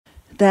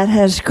that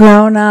has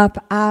grown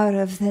up out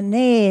of the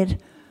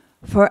need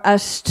for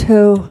us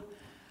to,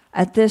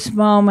 at this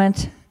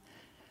moment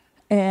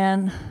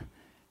in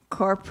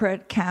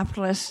corporate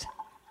capitalist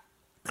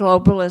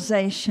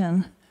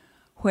globalization,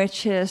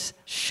 which is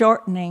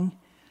shortening,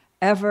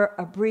 ever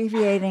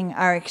abbreviating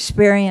our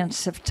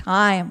experience of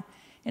time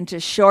into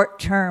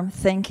short-term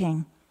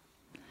thinking.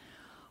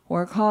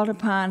 We're called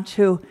upon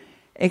to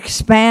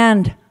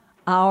expand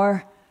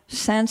our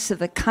sense of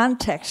the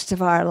context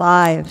of our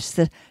lives,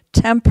 the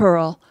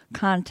temporal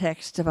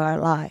context of our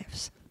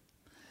lives,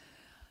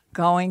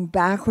 going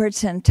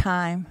backwards in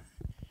time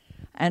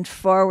and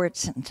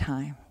forwards in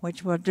time,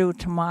 which we'll do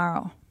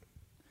tomorrow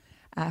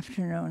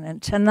afternoon.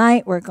 And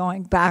tonight we're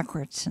going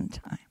backwards in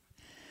time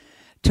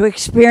to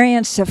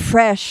experience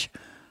afresh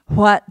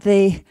what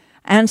the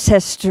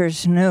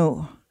ancestors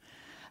knew,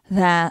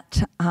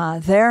 that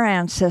their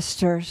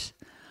ancestors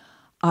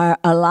are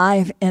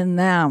alive in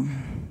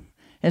them.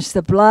 It's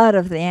the blood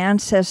of the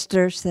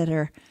ancestors that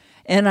are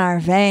in our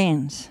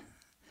veins,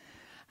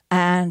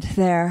 and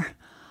their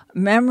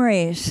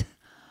memories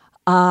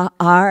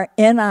are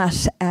in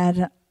us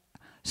and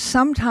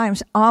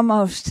sometimes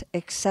almost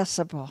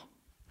accessible.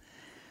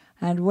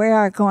 And we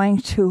are going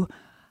to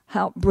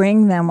help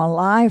bring them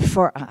alive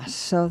for us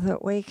so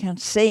that we can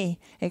see,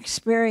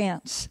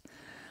 experience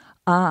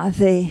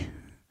the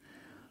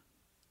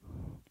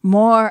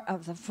more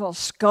of the full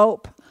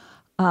scope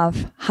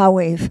of how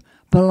we've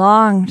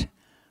belonged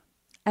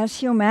as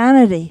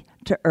humanity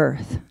to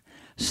Earth.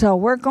 So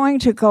we're going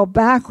to go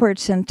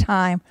backwards in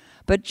time,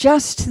 but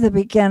just to the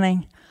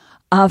beginning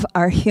of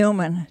our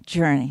human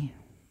journey.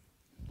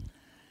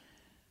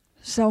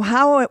 So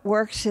how it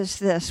works is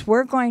this.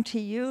 We're going to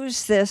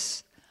use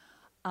this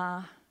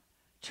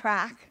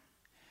track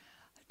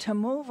to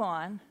move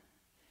on,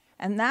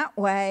 and that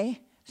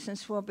way,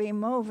 since we'll be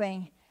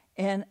moving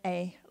in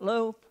a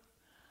loop,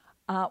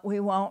 we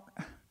won't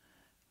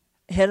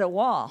hit a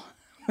wall.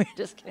 We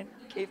just can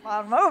keep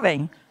on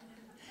moving.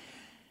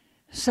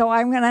 So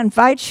I'm going to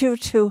invite you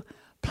to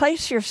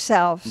place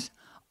yourselves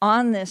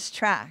on this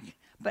track,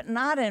 but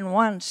not in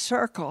one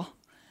circle,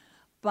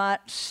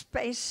 but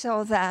spaced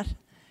so that,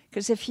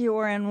 because if you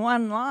were in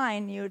one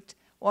line, you'd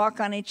walk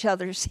on each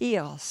other's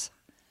heels.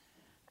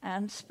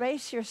 And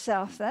space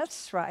yourself,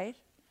 that's right,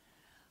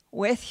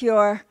 with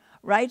your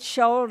right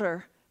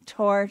shoulder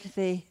toward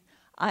the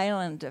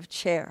island of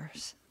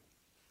chairs.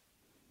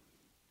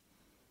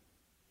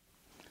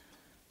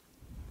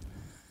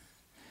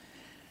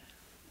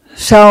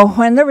 So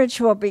when the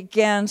ritual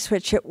begins,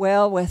 which it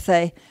will with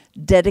a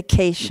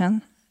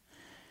dedication,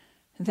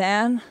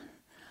 then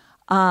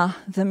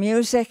the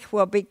music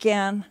will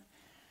begin,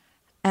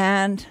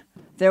 and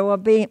there will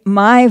be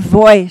my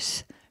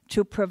voice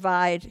to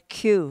provide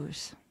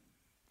cues.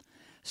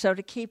 So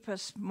to keep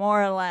us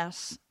more or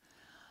less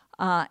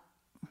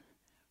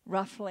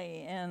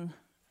roughly in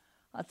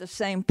at the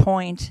same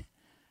point,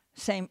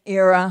 same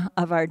era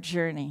of our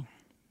journey.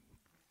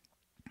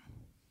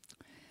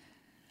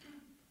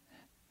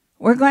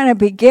 We're going to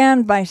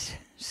begin by,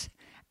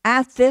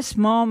 at this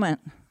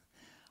moment,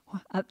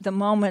 the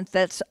moment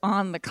that's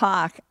on the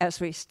clock as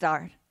we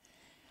start.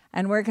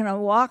 And we're going to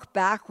walk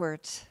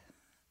backwards.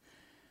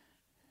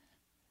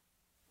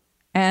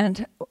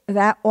 And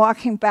that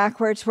walking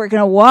backwards, we're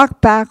going to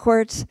walk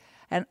backwards,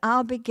 and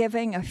I'll be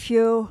giving a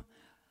few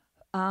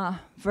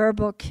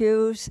verbal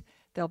cues.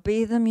 There'll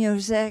be the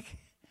music.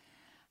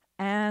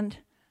 And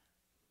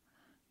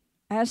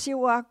as you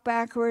walk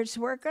backwards,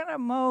 we're going to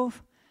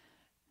move.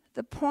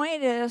 The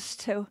point is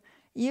to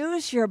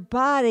use your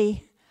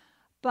body,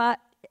 but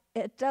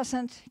it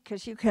doesn't,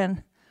 because you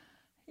can,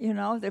 there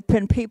have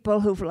been people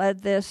who've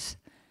led this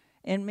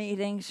in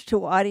meetings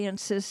to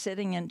audiences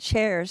sitting in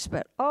chairs,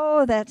 but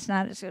that's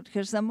not as good,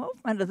 because the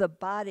movement of the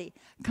body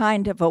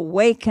kind of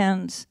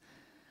awakens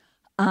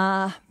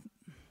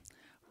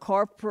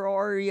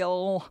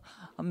corporeal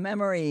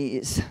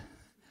memories,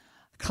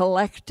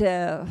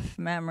 collective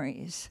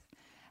memories.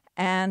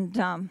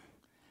 And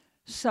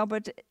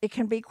but it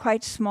can be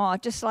quite small,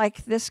 just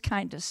like this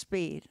kind of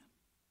speed.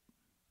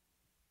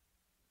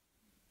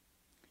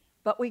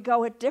 But we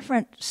go at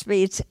different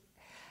speeds,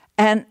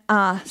 and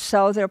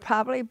so there'll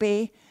probably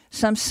be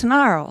some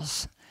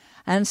snarls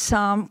and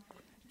some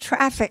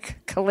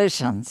traffic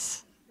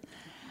collisions,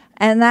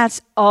 and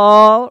that's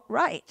all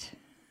right.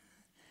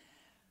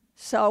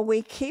 So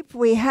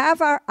we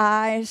have our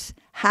eyes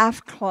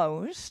half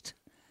closed,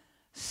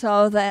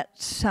 so that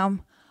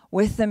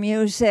with the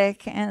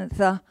music and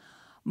the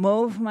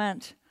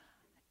movement,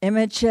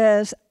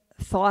 images,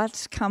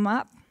 thoughts come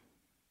up,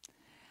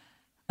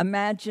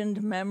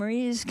 imagined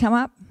memories come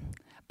up,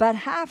 but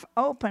half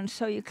open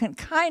so you can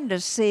kind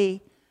of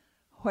see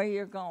where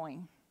you're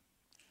going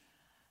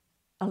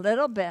a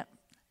little bit,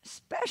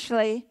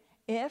 especially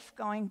if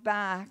going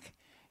back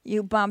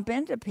you bump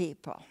into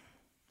people.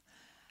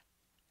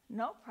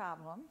 No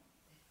problem.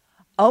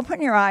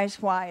 Open your eyes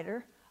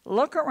wider,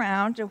 look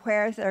around to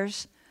where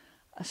there's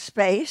a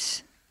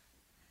space,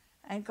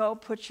 and go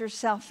put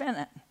yourself in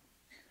it,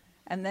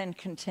 and then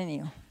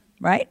continue,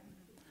 right?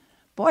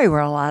 Boy, we're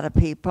a lot of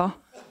people.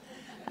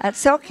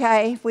 That's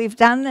okay. We've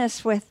done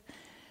this with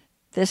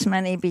this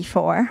many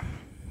before.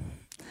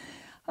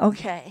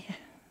 Okay.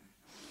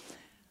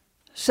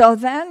 So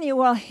then you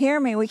will hear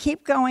me. We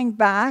keep going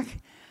back,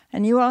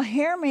 and you will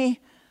hear me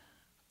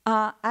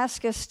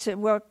ask us to,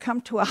 we'll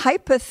come to a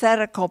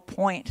hypothetical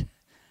point,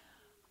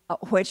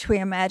 which we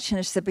imagine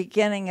is the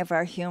beginning of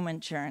our human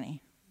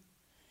journey.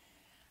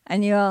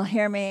 And you'll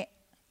hear me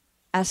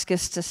ask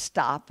us to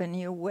stop, and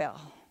you will.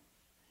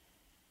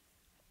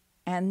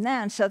 And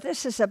then, so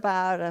this is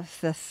about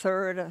the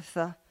third of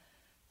the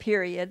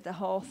period. The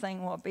whole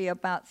thing will be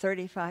about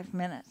 35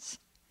 minutes.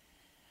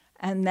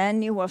 And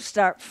then you will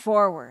start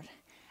forward.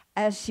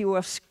 As you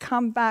will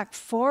come back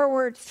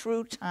forward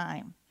through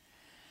time,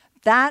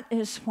 that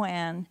is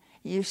when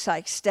you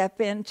step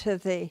into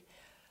the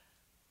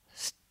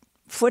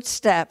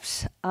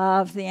footsteps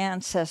of the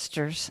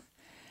ancestors.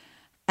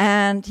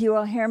 And you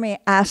will hear me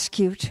ask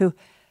you to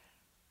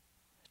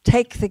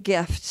take the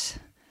gifts,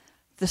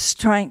 the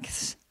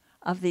strengths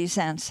of these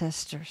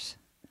ancestors.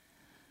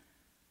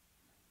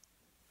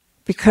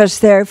 Because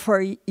they're for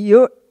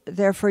you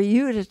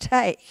to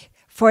take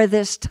for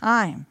this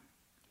time.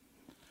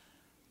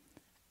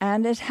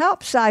 And it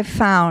helps, I've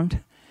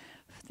found,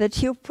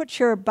 that you put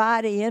your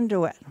body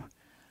into it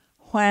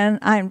when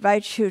I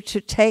invite you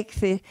to take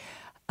the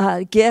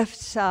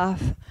gifts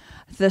of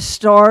the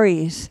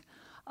stories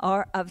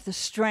or of the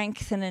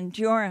strength and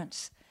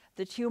endurance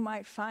that you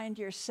might find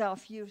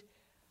yourself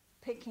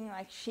picking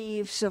like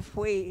sheaves of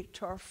wheat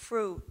or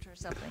fruit or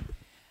something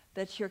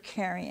that you're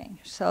carrying,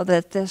 so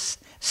that this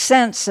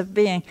sense of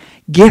being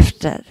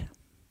gifted.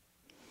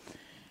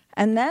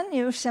 And then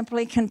you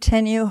simply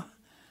continue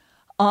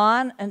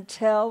on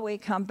until we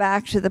come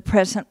back to the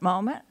present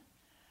moment,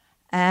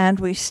 and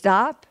we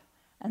stop,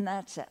 and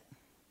that's it.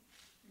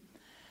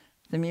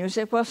 The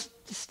music will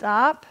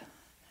stop.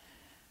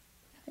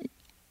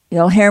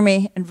 You'll hear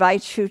me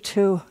invite you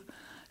to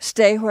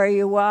stay where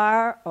you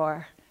are,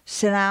 or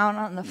sit down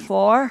on the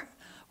floor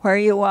where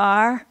you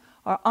are,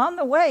 or on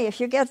the way, if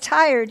you get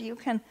tired, you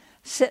can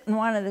sit in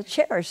one of the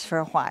chairs for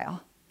a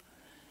while.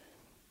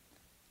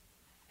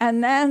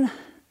 And then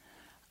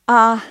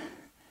there'll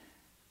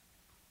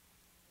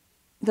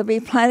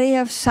be plenty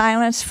of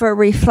silence for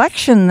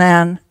reflection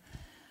then.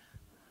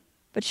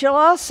 But you'll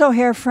also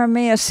hear from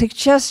me a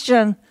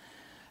suggestion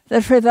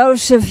that for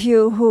those of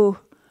you who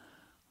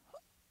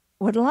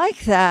would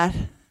like that,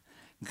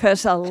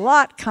 because a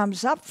lot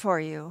comes up for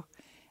you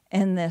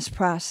in this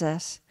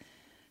process,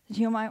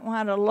 you might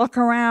want to look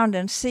around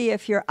and see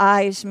if your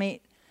eyes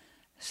meet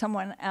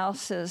someone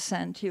else's,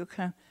 and you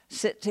can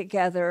sit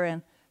together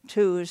in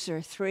twos or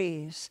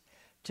threes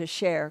to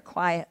share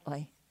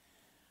quietly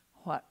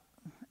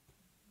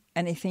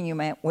anything you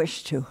might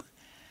wish to.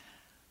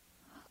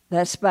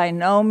 That's by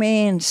no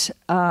means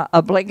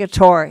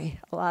obligatory.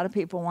 A lot of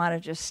people want to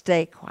just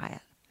stay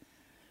quiet.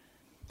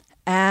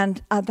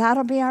 And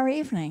that'll be our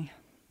evening.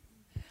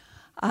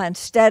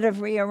 Instead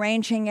of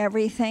rearranging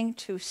everything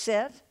to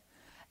sit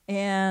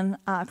in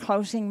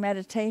closing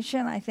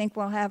meditation, I think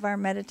we'll have our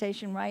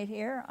meditation right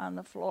here on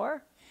the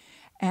floor.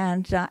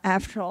 And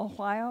after a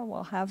while,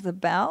 we'll have the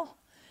bell.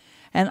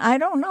 And I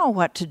don't know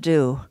what to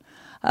do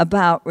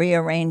about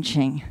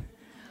rearranging.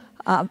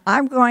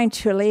 I'm going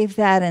to leave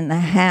that in the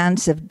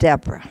hands of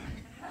Deborah.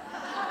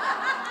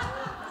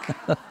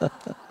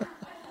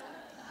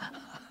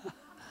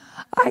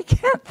 I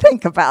can't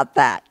think about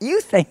that. You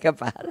think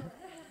about it.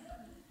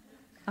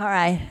 All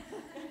right.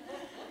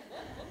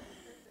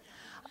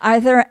 Are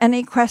there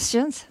any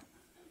questions?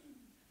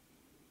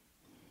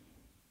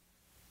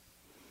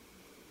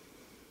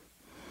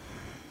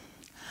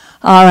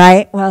 All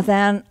right. Well,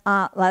 then,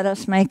 let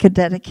us make a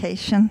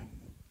dedication.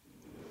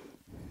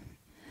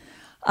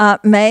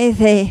 May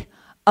the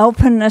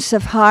openness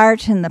of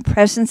heart and the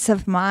presence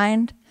of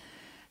mind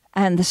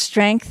and the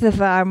strength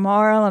of our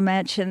moral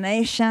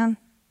imagination,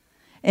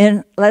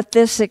 and let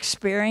this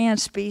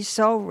experience be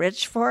so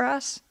rich for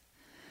us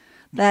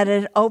that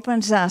it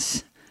opens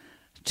us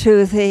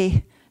to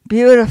the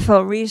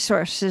beautiful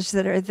resources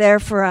that are there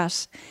for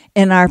us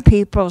in our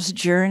people's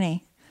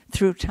journey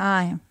through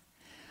time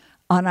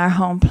on our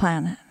home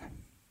planet.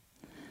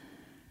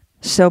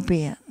 So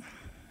be it.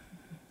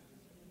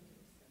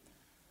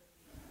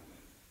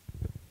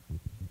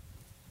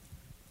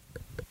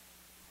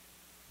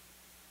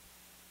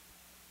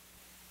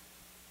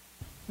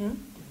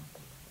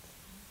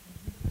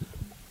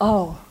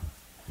 Oh,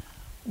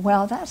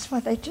 well, that's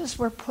what they just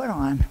were put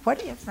on. What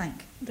do you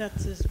think?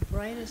 That's as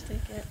bright as they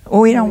get.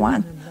 Oh, we don't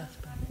want.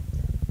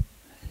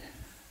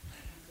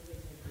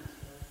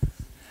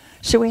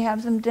 Should we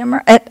have them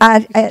dimmer? Turn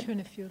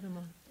a few of them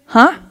on.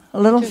 Huh?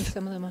 A little. Turn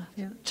some of them off.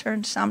 Yeah.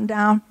 Turn some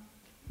down.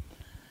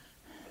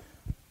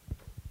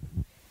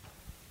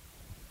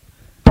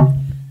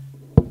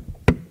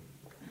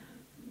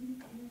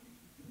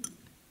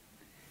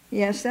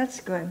 Yes,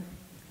 that's good.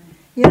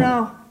 You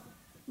know,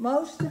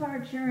 most of our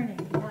journey,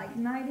 like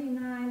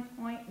 99.999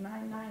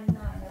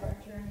 of our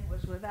journey,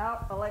 was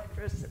without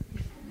electricity.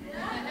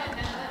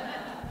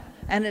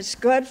 And it's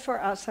good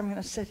for us, I'm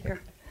going to sit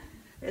here,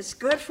 it's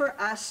good for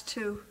us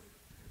to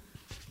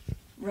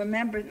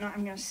remember, no,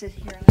 I'm going to sit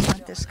here and I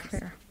want this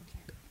clear.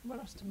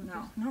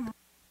 No.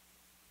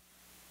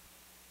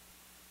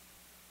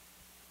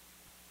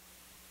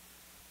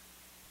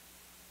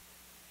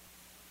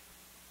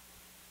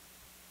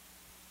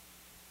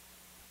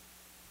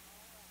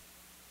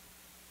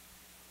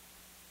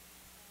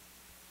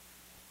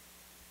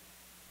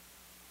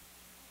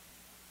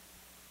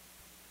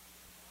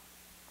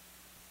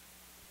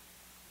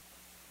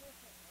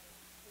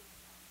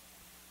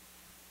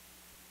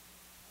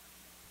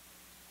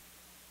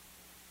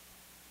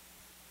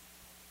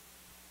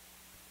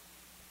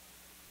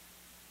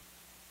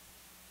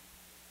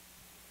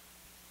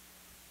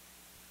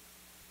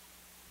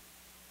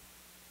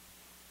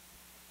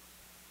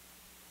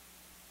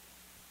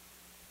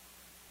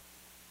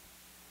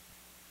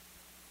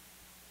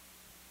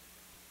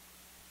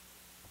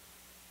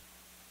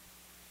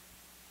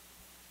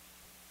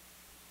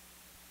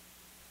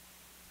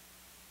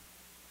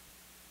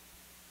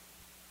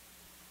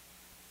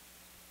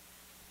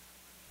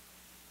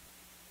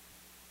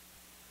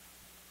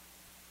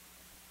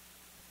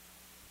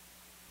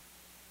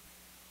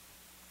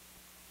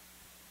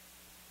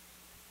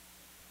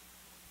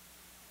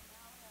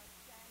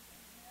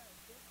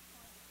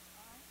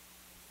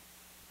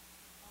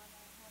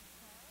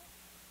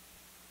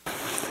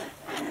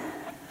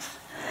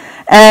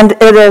 And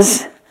it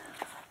is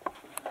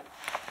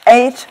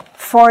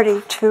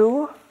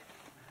 8:42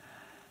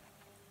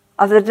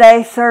 of the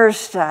day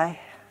Thursday,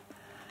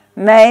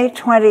 May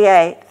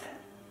 28th,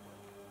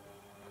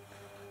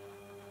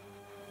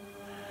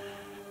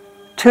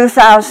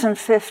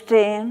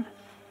 2015,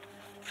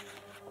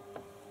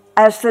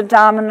 as the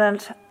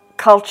dominant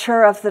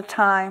culture of the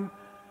time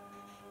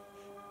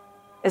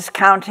is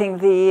counting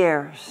the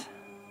years.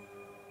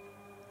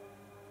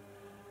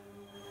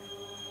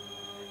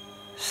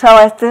 So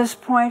at this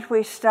point,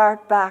 we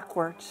start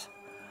backwards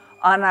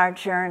on our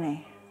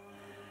journey.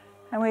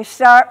 And we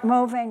start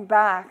moving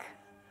back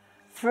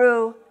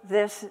through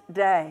this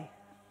day.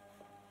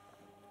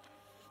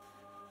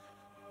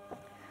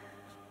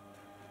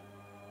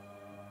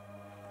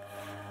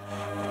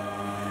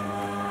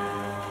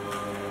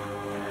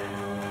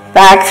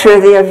 Back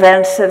through the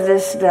events of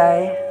this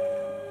day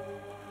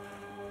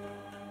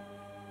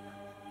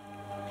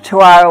to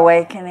our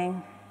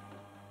awakening.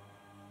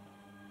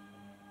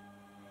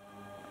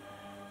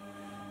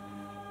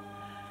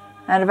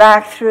 And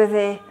back through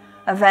the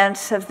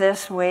events of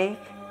this week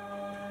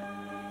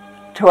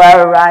to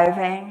our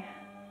arriving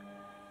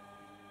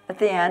at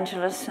the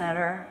Angelus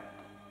Center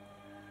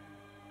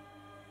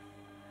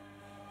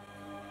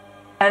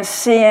and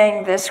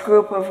seeing this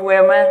group of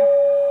women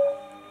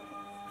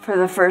for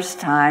the first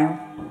time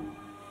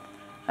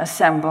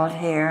assembled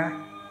here.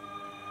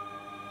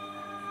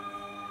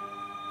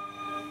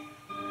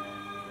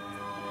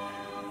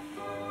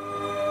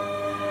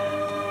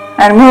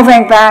 And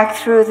moving back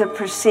through the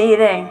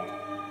preceding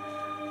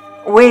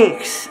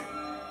weeks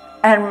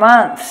and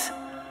months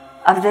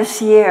of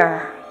this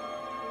year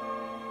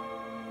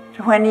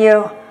to when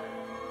you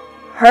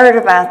heard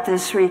about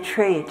this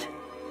retreat,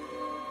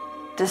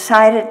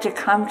 decided to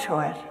come to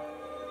it.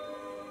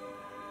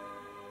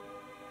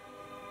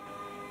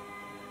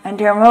 And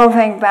you're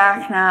moving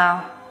back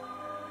now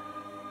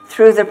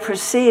through the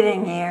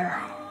preceding year.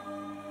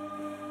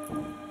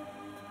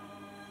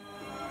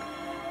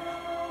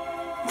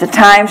 The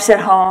times at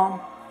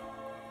home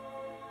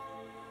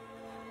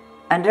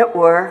and at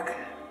work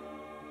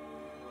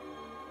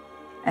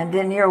and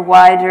in your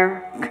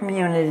wider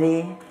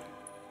community.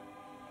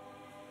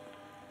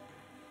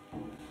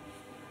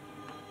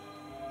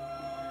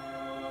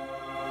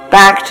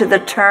 Back to the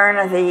turn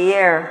of the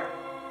year.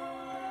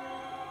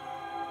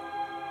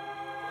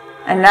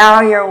 And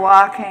now you're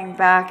walking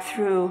back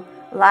through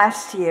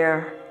last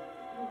year,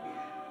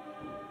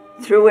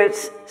 through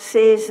its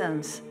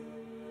seasons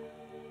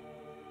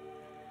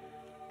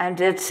and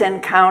its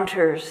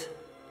encounters.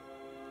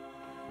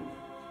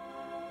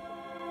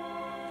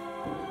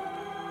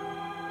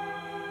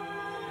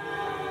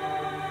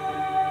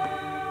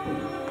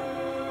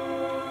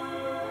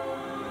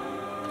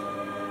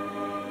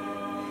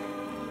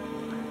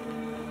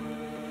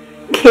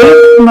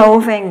 Keep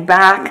moving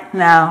back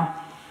now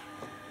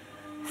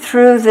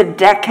through the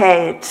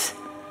decades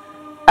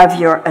of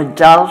your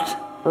adult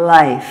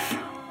life.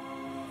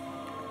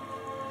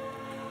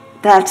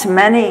 That's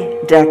many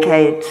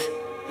decades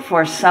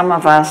for some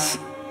of us,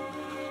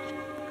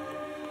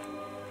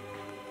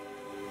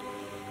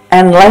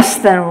 and less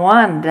than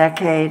one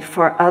decade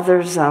for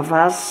others of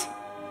us.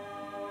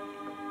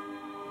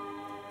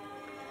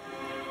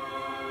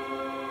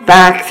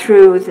 Back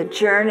through the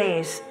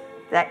journeys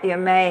that you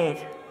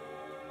made.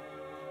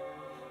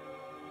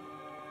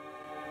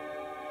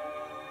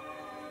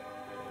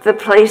 The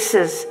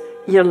places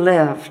you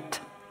lived.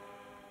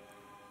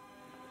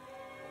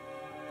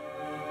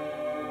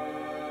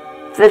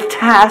 The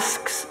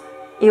tasks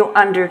you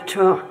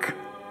undertook.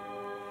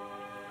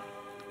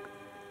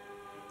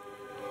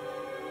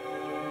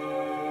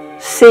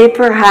 See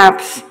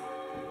perhaps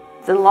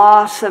the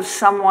loss of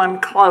someone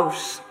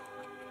close.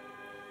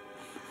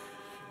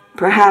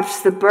 Perhaps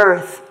the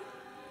birth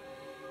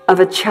of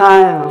a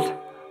child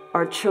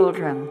or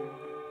children.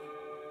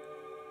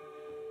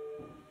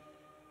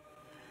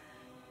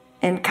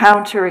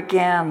 Encounter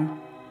again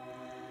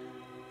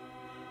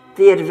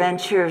the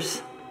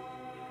adventures,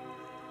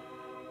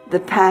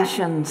 the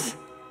passions,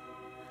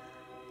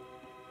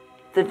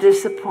 the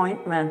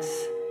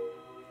disappointments,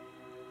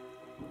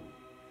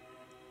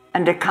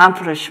 and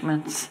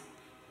accomplishments.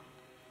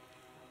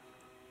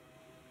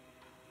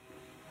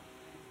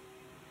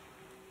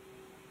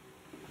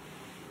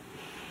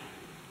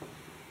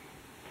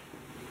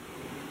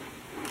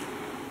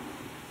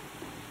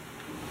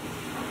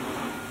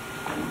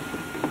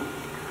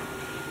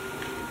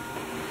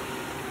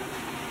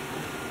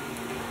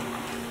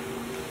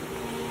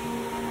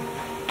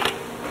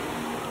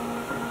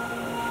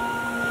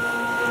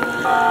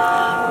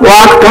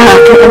 Walk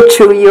back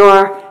into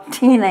your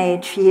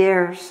teenage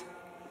years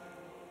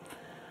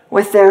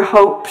with their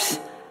hopes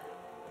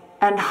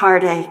and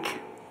heartache.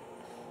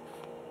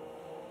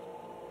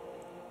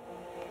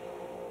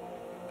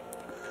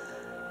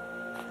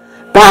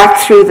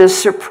 Back through the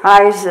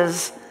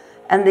surprises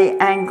and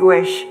the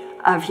anguish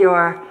of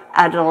your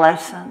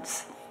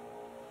adolescence.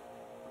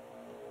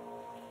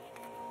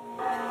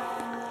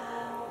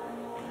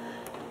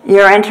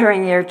 You're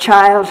entering your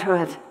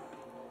childhood,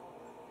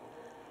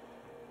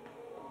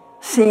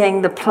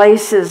 seeing the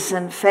places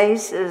and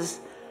faces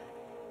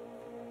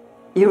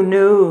you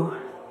knew,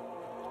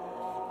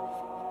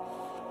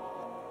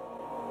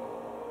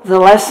 the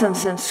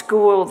lessons in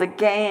school, the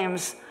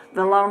games,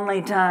 the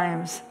lonely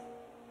times.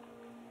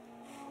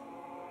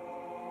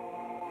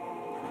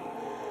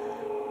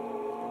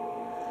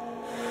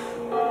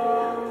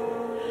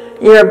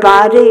 Your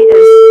body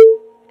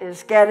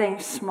is getting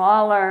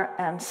smaller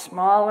and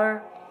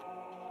smaller.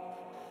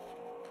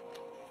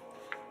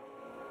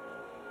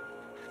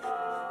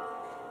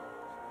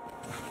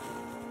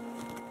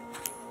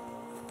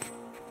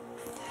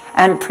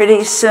 And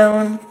pretty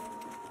soon,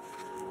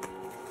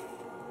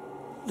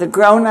 the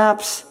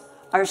grown-ups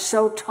are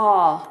so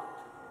tall,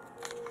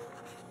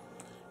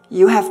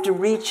 you have to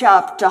reach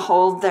up to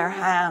hold their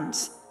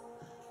hands.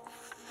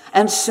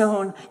 And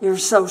soon, you're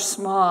so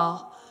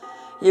small,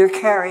 you're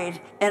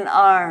carried in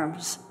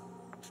arms.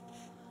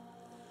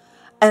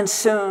 And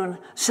soon,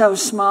 so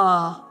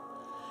small,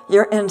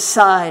 you're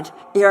inside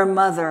your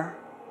mother,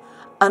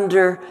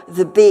 under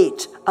the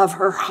beat of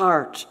her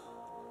heart.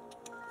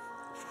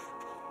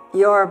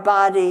 Your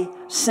body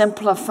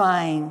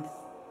simplifying.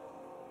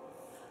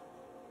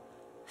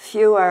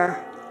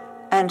 Fewer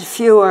and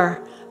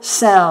fewer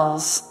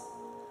cells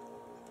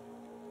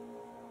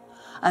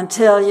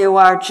until you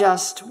are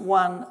just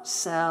one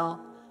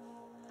cell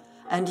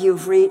and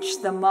you've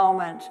reached the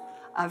moment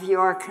of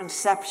your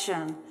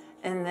conception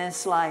in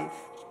this life.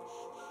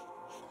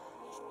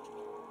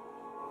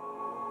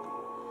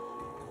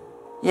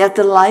 Yet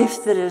the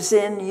life that is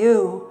in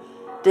you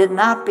did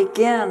not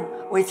begin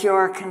with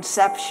your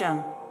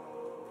conception.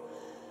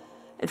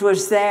 It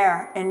was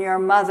there in your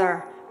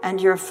mother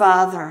and your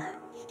father.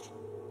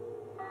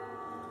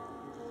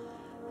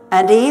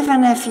 And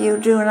even if you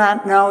do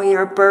not know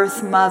your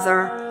birth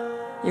mother,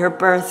 your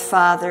birth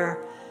father,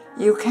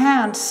 you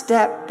can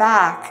step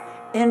back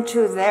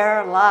into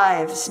their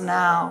lives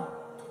now.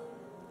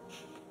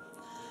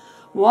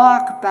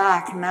 Walk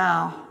back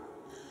now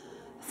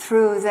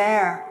through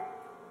their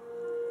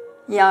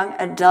young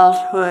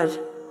adulthood,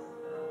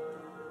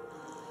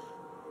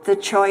 the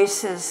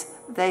choices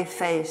they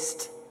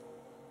faced,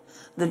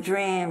 the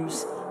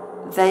dreams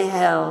they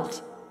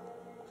held.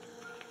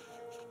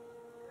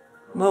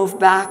 Move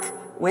back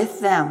with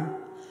them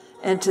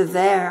into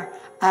their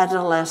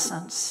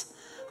adolescence,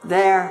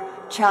 their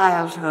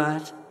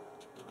childhood,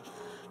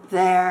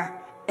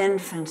 their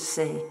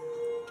infancy.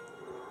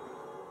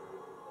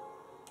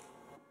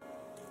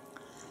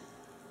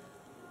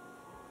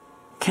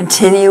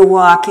 Continue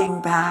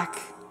walking back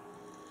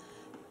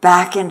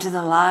into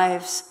the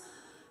lives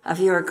of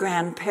your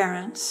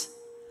grandparents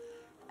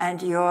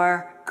and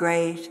your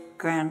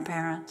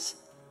great-grandparents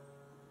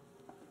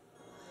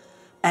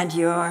and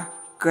your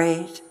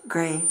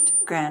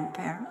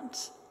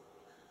great-great-grandparents.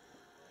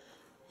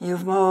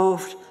 You've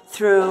moved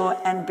through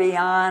and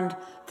beyond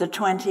the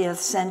 20th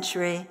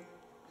century.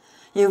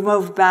 You've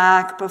moved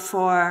back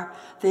before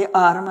the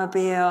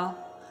automobile,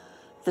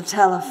 the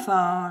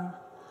telephone,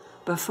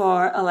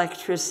 before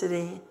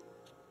electricity.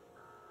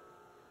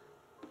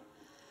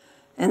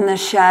 In the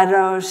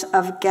shadows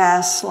of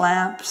gas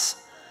lamps,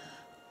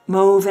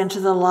 move into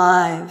the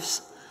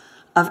lives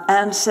of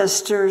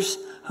ancestors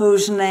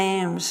whose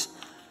names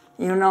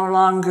you no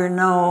longer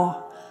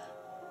know,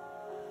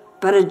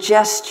 but a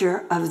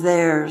gesture of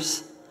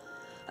theirs,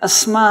 a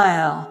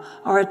smile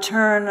or a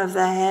turn of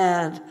the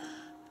head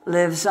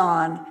lives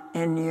on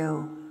in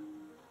you.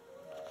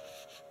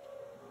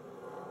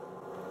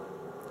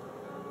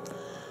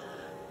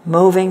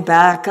 Moving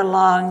back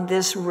along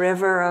this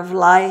river of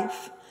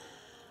life,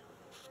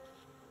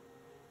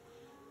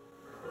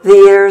 the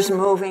years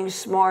moving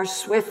more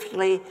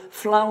swiftly,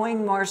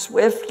 flowing more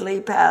swiftly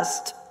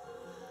past,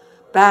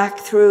 back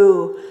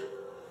through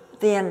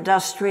the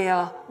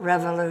Industrial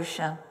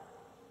Revolution.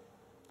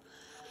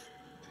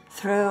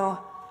 through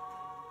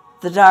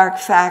the dark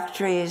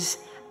factories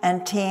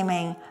and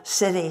teeming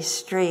city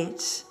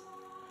streets,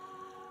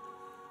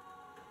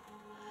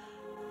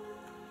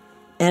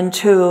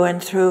 into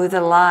and through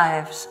the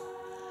lives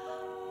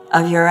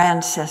of your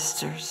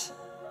ancestors.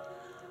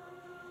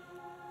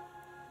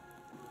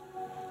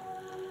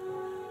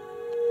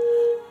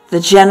 The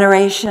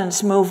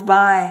generations move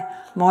by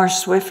more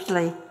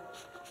swiftly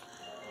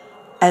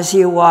as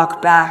you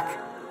walk back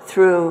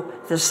through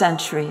the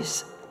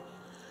centuries,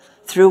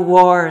 through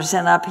wars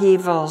and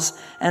upheavals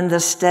and the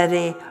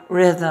steady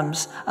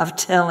rhythms of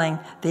tilling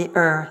the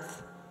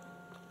earth.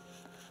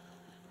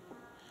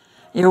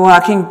 You're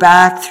walking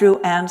back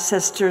through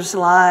ancestors'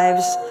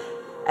 lives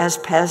as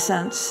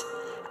peasants,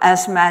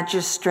 as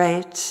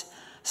magistrates,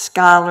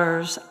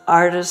 scholars,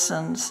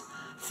 artisans,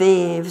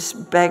 thieves,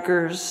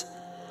 beggars,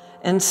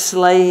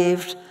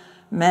 enslaved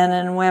men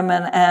and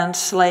women and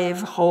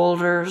slave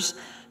holders,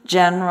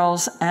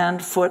 generals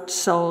and foot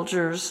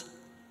soldiers.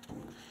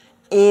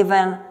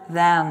 Even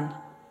then,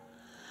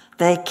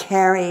 they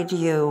carried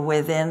you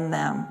within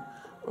them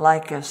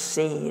like a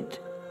seed.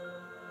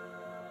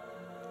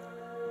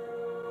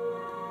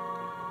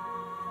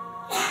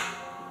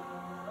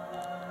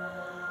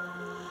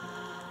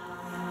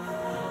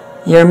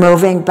 You're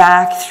moving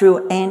back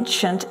through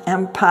ancient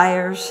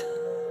empires,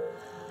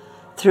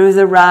 through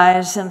the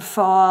rise and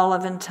fall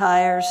of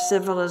entire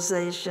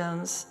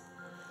civilizations,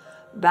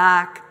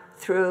 back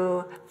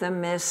through the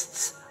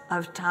mists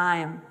of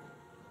time.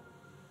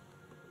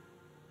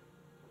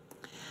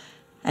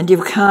 And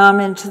you've come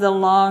into the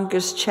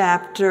longest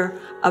chapter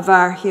of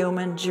our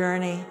human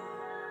journey,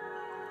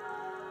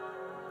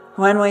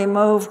 when we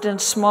moved in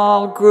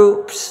small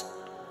groups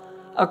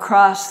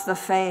across the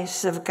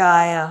face of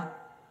Gaia,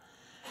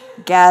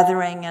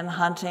 gathering and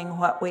hunting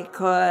what we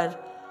could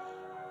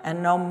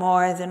and no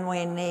more than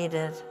we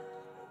needed.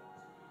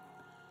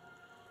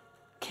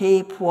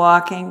 Keep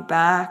walking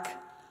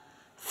back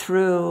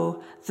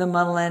through the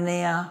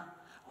millennia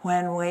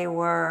when we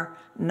were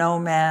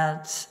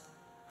nomads,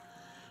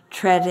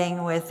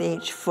 treading with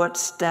each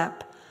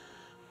footstep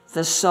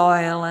the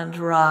soil and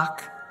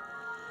rock,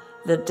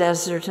 the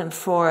desert and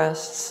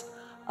forests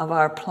of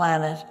our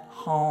planet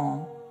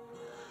home,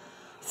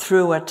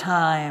 through a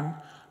time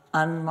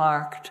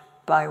unmarked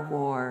by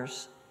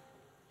wars.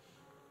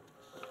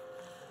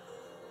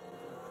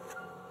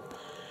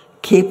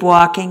 Keep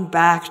walking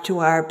back to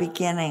our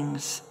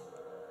beginnings,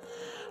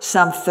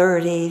 some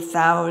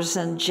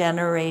 30,000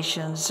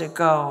 generations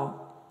ago.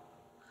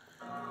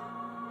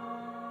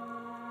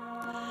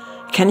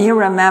 Can you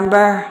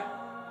remember?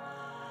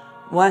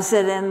 Was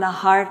it in the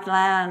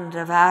heartland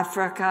of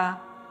Africa?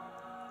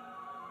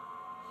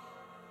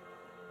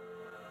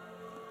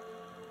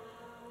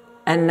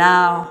 And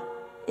now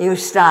you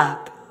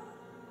stop.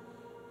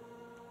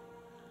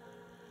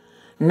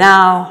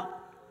 Now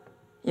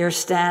you're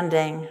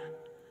standing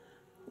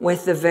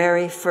with the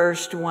very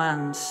first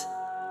ones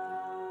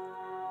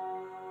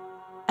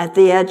at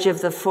the edge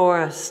of the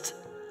forest,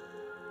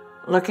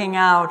 looking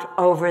out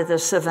over the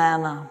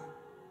savannah.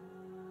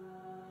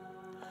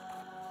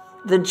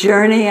 The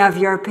journey of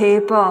your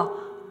people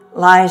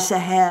lies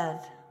ahead.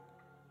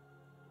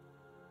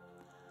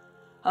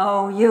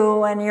 Oh,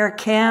 you and your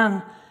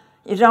kin,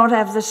 you don't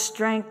have the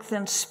strength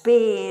and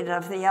speed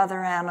of the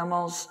other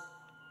animals.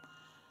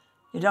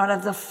 You don't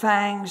have the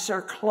fangs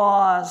or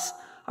claws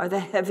or the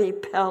heavy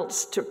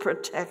pelts to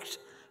protect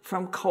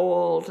from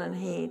cold and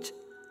heat.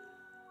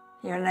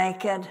 You're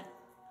naked.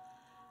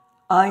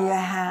 All you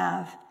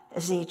have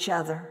is each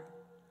other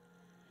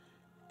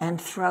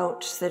and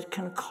throats that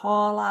can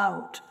call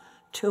out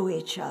to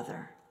each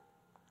other.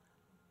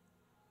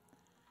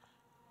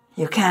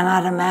 You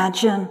cannot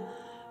imagine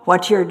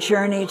what your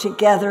journey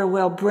together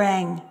will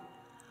bring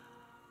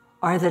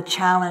or the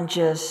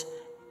challenges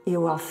you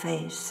will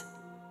face.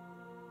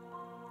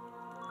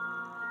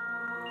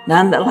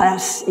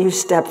 Nonetheless, you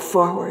step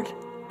forward.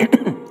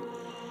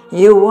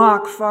 You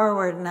walk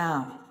forward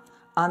now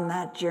on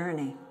that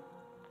journey.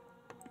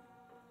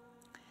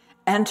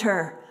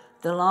 Enter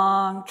the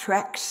long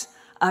treks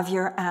of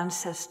your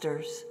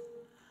ancestors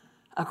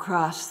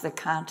across the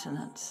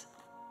continents.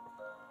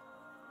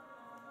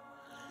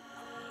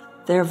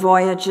 Their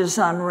voyages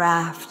on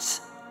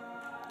rafts,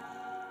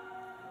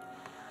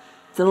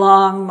 the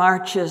long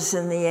marches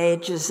in the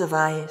ages of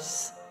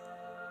ice.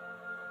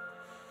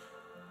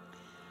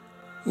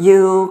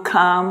 You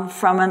come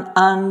from an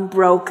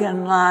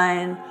unbroken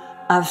line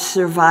of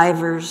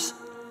survivors,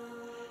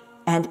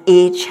 and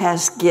each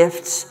has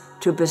gifts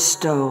to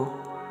bestow.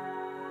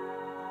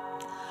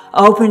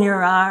 Open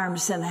your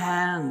arms and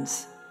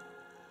hands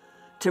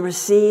to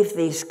receive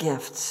these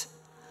gifts,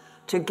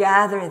 to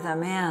gather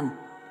them in.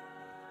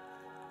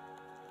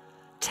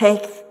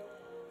 Take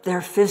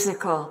their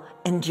physical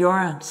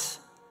endurance,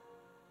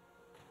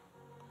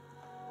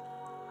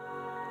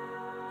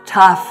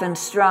 tough and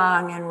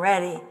strong and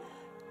ready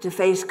to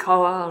face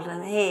cold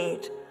and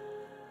heat.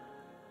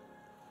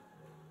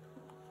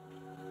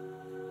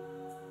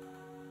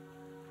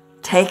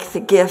 Take the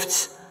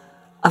gifts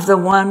of the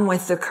one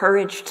with the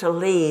courage to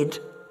lead,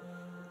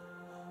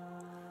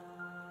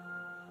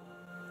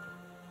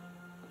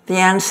 The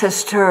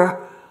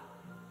ancestor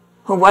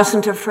who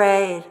wasn't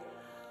afraid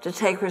to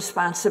take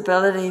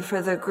responsibility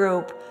for the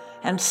group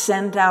and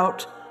send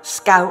out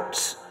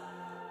scouts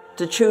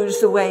to choose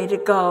the way to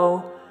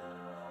go,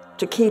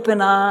 to keep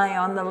an eye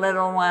on the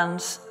little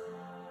ones,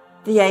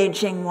 the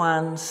aging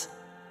ones,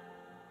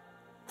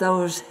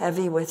 those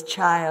heavy with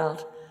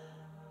child,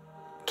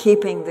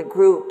 keeping the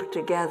group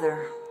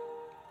together.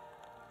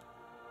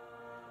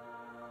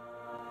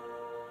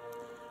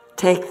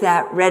 Take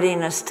that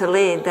readiness to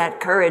lead, that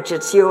courage,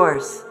 it's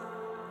yours.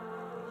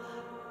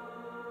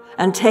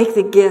 And take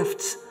the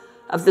gifts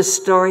of the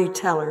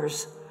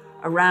storytellers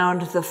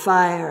around the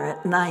fire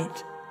at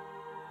night.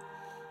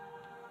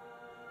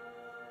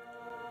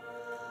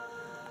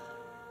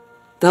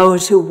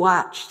 Those who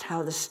watched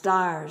how the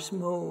stars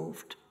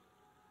moved,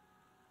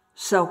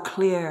 so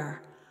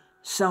clear,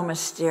 so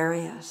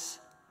mysterious.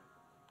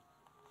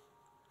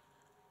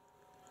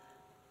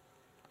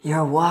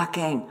 You're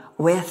walking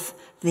with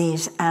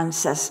these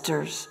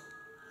ancestors.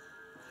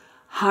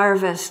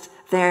 Harvest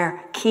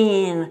their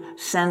keen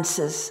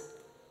senses.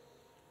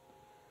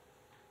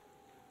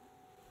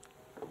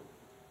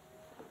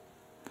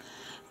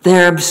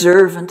 Their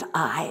observant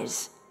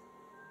eyes.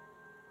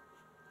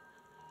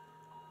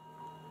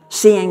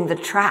 Seeing the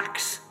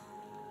tracks,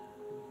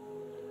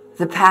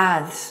 the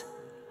paths,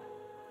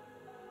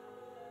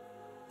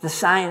 the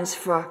signs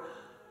for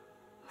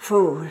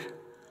food.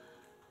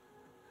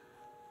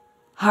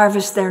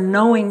 Harvest their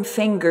knowing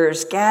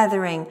fingers,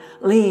 gathering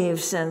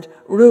leaves and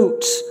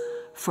roots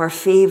for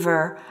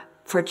fever,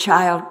 for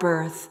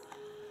childbirth.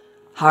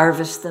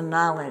 Harvest the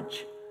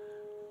knowledge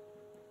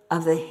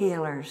of the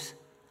healers,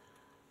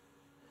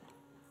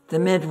 the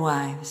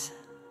midwives.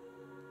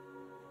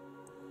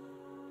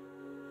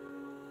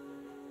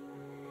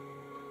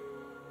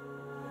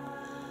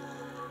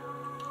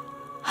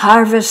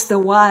 Harvest the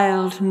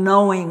wild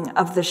knowing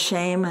of the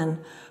shaman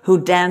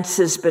who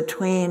dances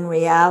between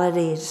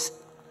realities,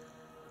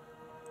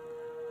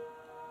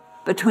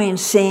 between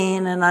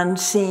seen and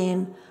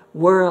unseen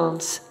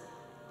worlds,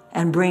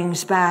 and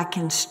brings back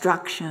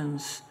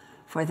instructions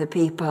for the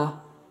people.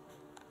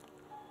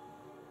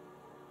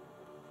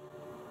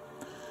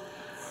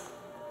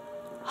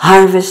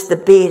 Harvest the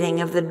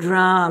beating of the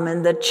drum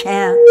and the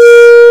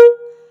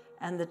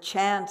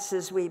chants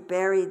as we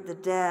buried the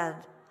dead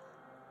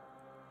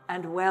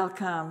and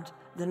welcomed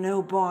the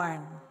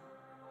newborn.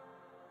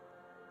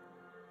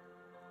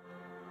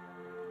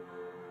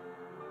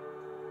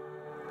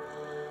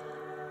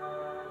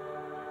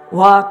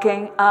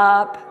 Walking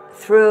up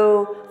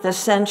through the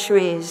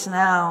centuries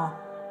now,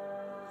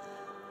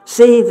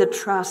 see the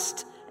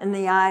trust in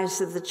the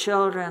eyes of the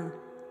children,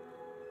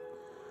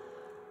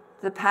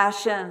 the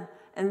passion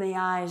in the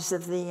eyes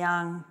of the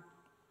young.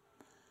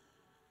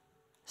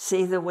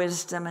 See the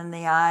wisdom in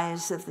the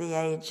eyes of the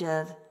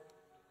aged.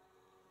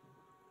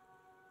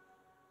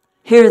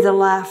 Hear the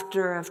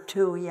laughter of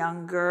two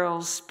young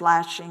girls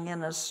splashing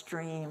in a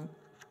stream.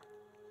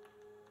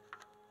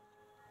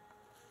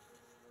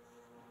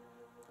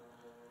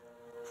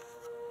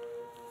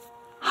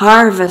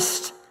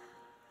 Harvest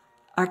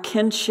our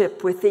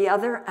kinship with the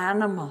other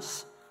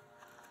animals.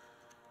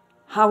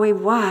 How we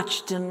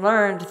watched and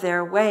learned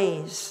their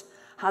ways.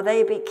 How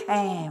they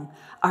became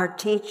our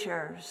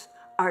teachers,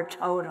 our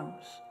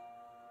totems.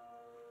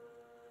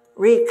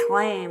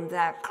 Reclaim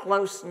that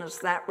closeness,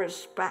 that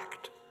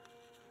respect,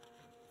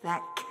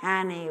 that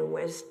canny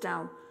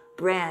wisdom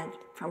bred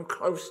from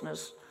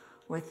closeness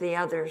with the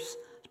other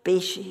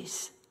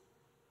species.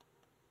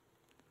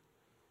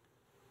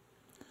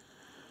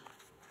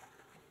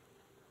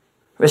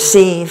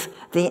 Receive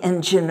the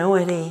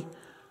ingenuity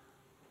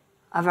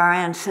of our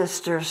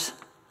ancestors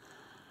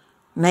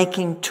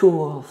making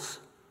tools,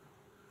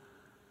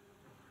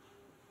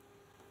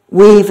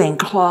 weaving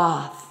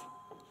cloth,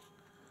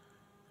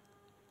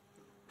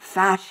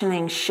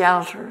 fashioning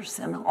shelters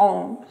and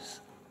homes.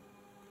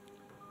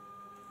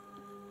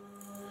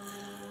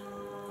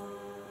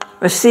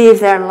 Receive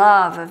their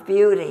love of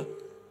beauty,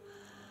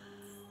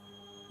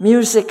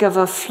 music of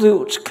a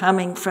flute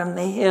coming from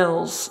the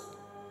hills,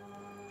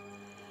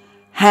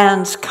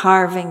 hands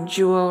carving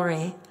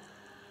jewelry,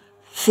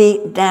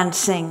 feet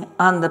dancing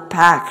on the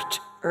packed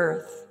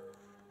earth.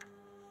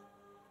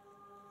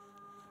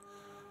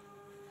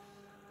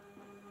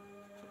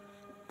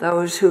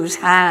 Those whose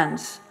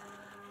hands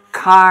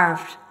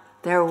carved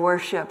their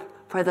worship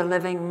for the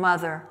living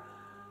mother,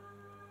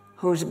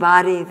 whose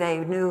body they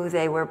knew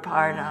they were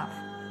part of,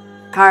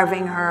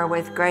 carving her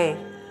with great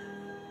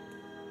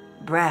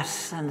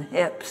breasts and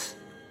hips,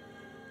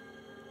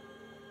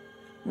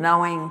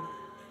 knowing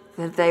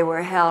that they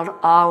were held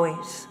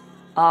always,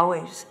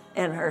 always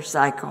in her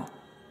cycle.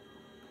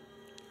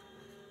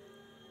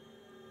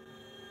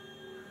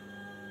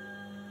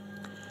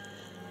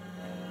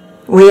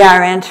 We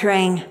are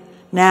entering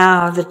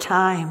now the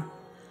time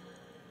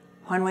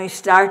when we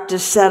start to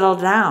settle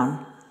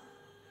down,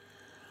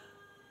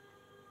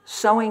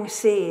 sowing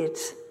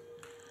seeds,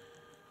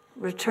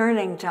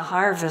 returning to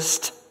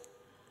harvest,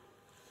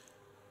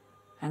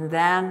 and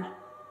then,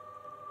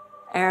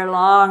 ere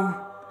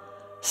long,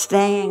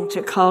 staying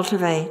to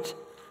cultivate,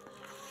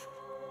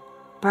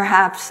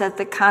 perhaps at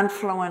the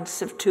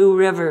confluence of two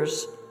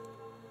rivers.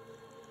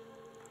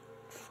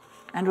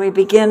 And we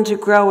begin to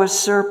grow a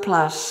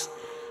surplus.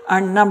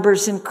 Our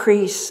numbers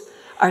increase,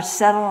 our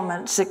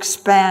settlements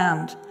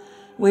expand.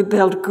 We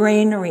build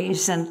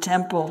granaries and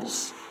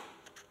temples.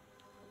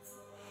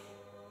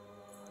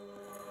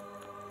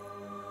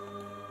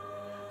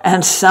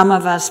 And some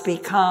of us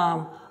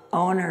become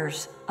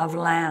owners of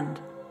land,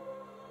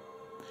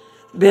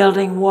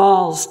 building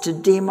walls to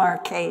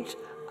demarcate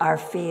our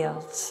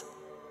fields.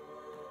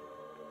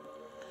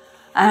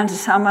 And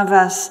some of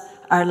us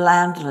are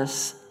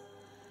landless,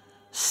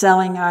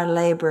 selling our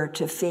labor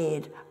to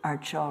feed our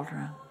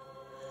children.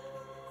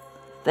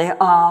 They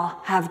all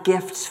have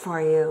gifts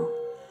for you.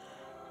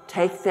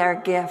 Take their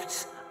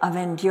gifts of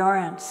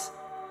endurance.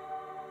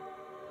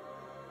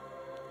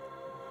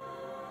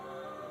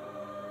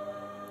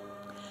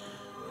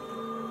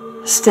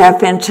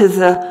 Step into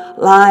the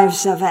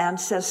lives of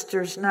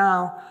ancestors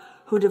now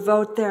who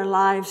devote their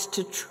lives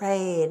to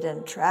trade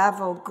and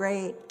travel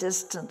great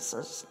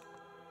distances.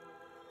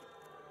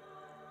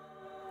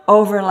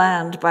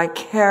 Overland by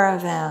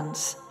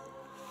caravans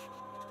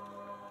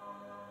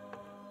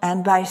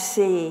and by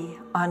sea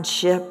on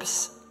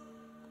ships.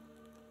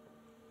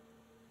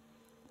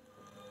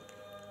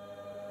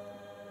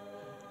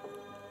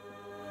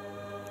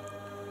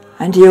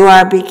 And you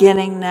are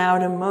beginning now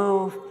to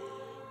move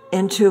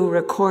into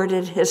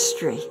recorded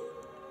history.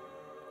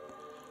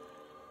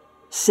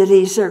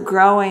 Cities are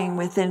growing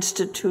with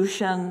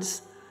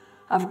institutions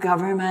of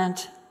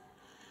government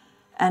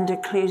and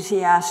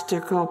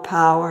ecclesiastical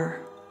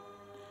power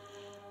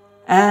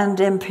and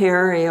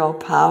imperial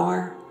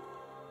power.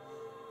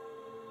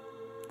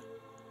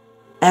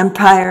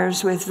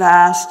 Empires with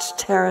vast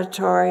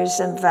territories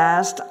and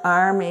vast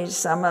armies,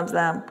 some of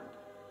them,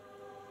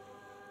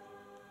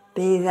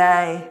 be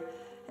they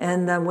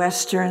in the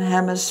Western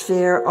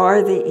Hemisphere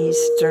or the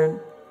Eastern,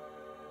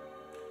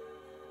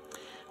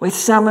 with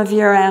some of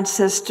your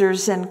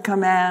ancestors in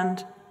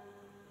command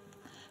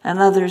and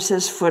others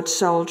as foot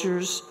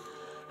soldiers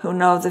who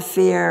know the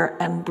fear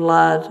and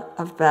blood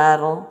of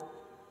battle.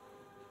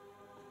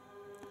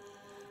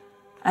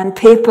 And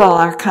people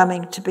are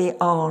coming to be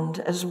owned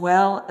as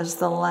well as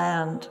the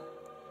land.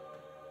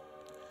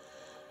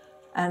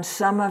 And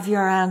some of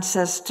your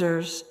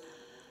ancestors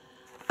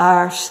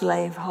are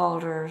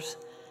slaveholders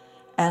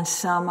and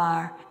some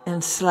are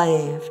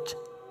enslaved.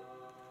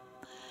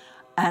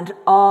 And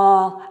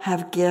all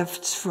have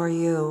gifts for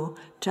you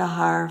to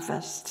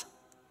harvest.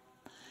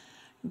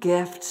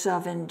 Gifts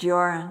of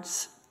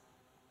endurance,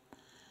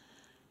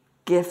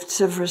 gifts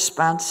of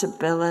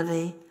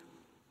responsibility,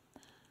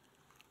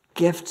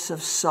 gifts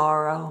of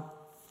sorrow.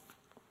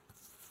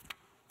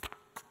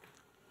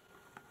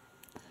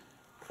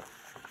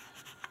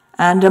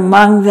 And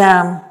among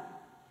them,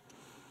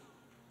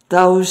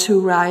 those who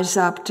rise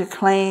up to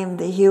claim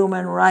the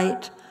human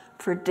right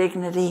for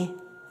dignity,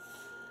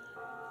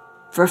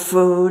 for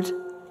food.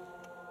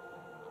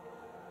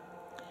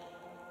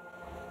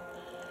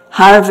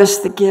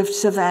 Harvest the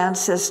gifts of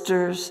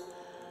ancestors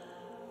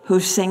who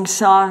sing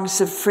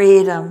songs of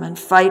freedom and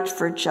fight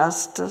for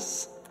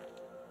justice.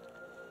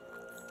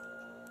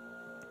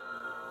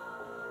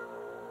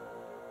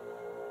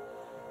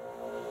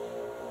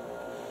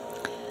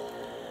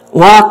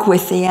 Walk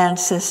with the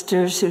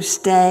ancestors who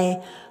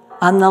stay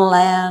on the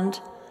land,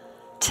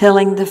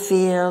 tilling the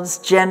fields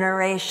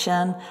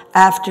generation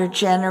after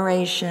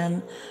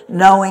generation,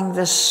 knowing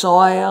the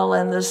soil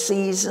and the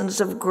seasons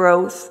of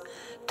growth,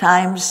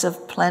 times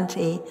of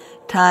plenty,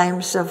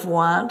 times of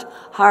want.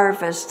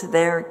 Harvest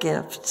their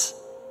gifts.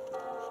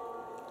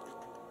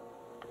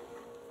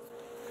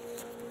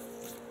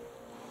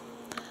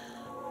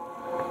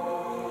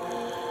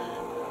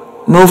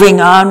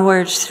 Moving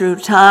onwards through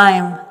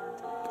time,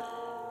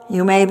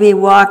 you may be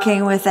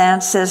walking with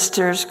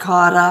ancestors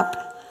caught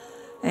up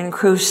in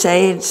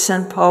crusades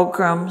and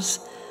pogroms,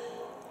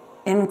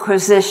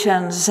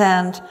 inquisitions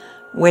and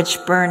witch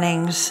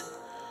burnings,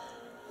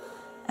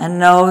 and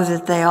know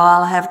that they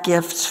all have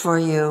gifts for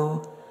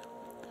you.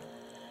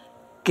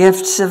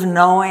 Gifts of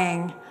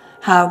knowing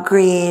how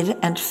greed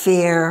and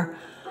fear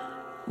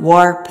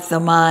warp the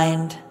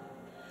mind.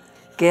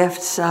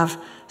 Gifts of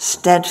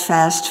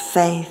steadfast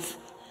faith.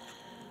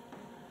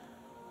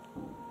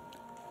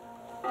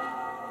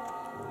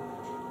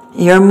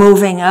 You're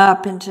moving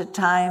up into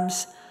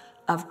times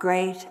of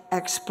great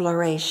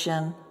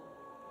exploration,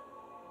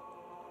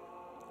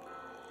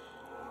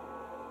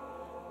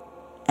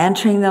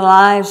 entering the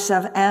lives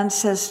of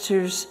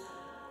ancestors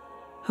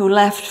who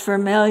left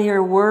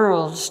familiar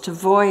worlds to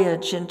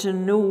voyage into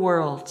new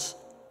worlds.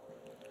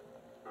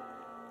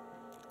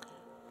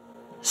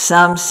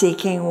 Some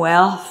seeking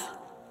wealth,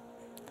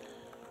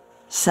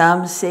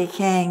 some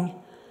seeking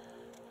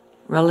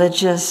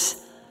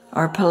religious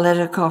or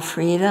political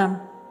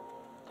freedom,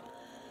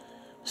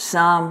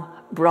 some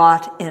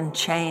brought in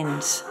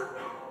chains.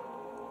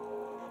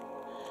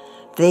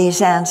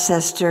 These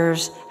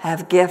ancestors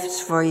have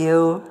gifts for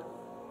you.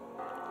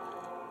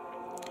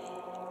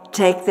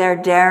 Take their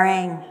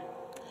daring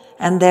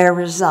and their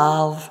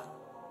resolve.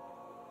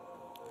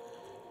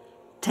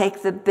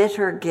 Take the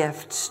bitter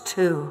gifts,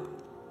 too,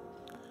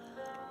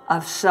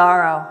 of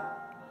sorrow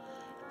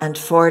and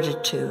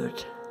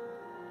fortitude.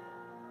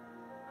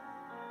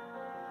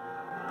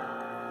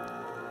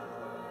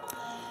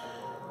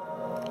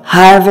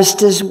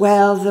 Harvest as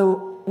well the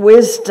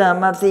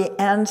wisdom of the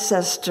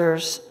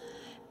ancestors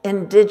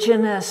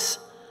indigenous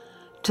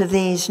to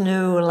these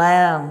new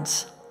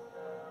lands.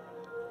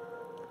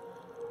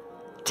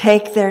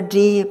 Take their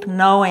deep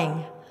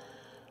knowing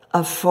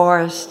of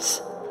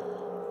forests,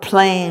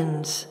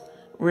 plains,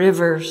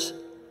 rivers,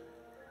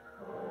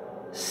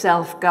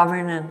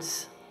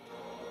 self-governance.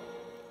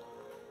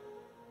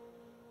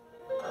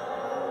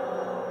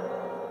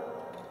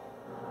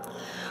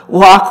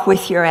 Walk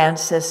with your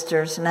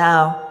ancestors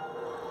now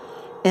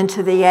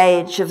into the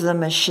age of the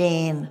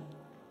machine.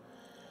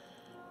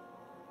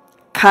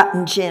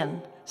 Cotton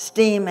gin,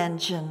 steam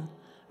engine,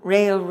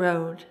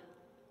 railroad.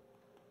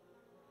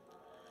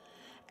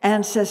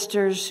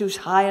 Ancestors whose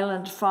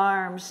highland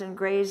farms and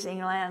grazing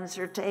lands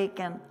are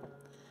taken,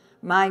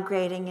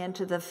 migrating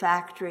into the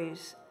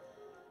factories,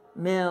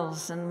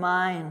 mills, and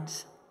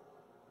mines.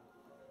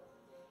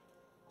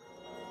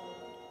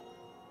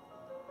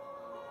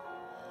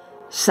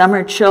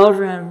 Summer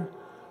children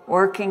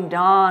working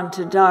dawn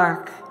to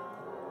dark.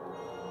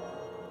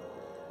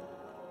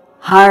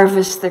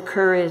 Harvest the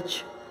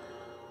courage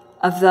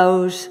of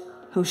those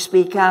who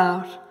speak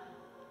out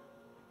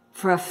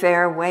for a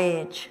fair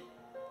wage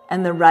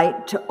and the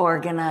right to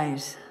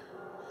organize.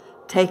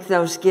 Take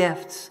those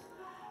gifts.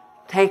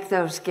 Take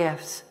those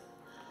gifts.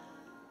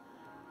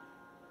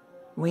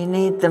 We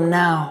need them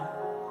now.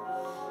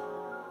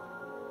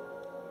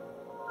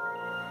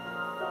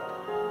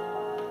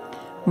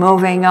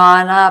 Moving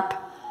on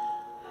up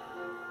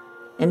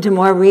into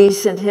more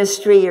recent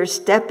history, you're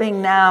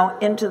stepping now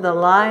into the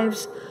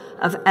lives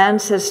of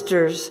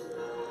ancestors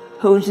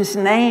whose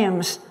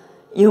names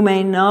you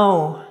may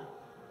know.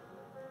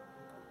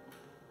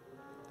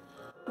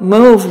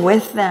 Move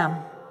with them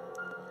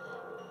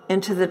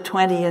into the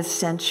 20th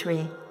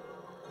century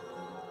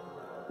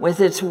with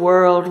its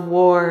world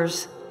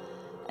wars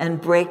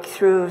and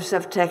breakthroughs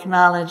of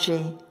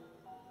technology.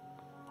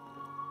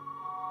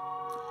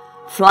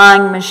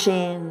 Flying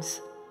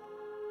machines,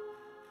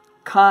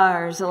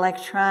 cars,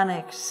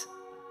 electronics.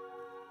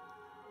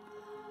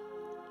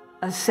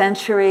 A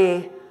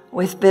century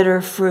with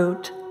bitter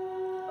fruit.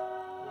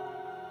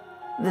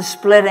 The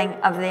splitting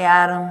of the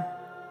atom.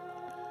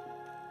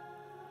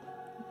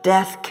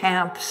 Death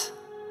camps.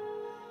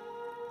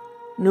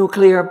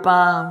 Nuclear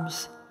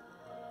bombs.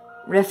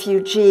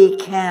 Refugee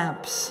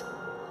camps.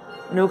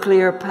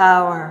 Nuclear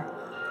power.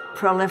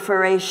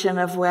 Proliferation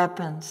of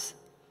weapons.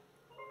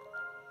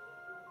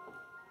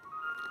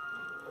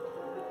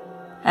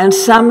 And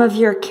some of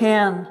your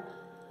kin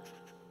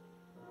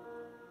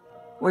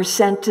were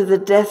sent to the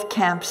death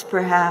camps,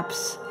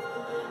 perhaps,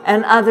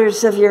 and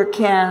others of your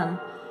kin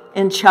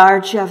in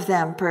charge of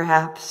them,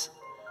 perhaps.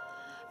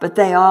 But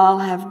they all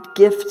have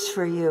gifts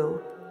for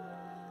you,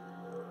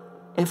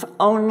 if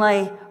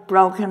only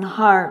broken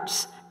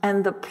hearts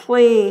and the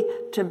plea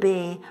to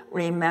be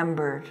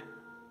remembered.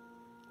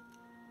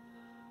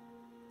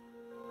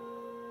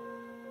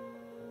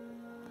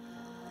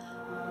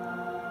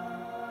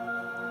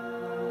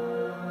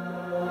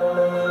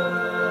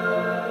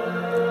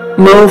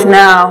 Move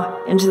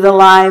now into the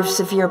lives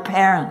of your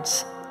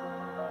parents.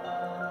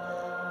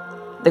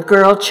 The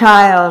girl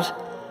child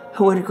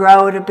who would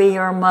grow to be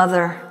your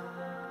mother.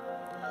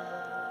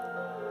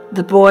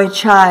 The boy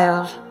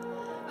child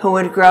who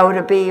would grow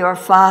to be your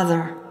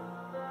father.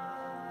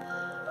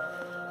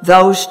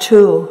 Those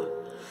two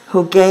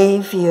who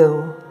gave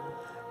you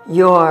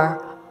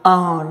your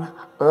own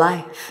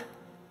life.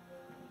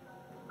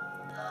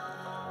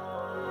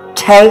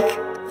 Take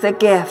the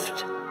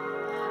gift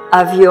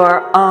of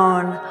your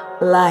own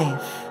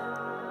life.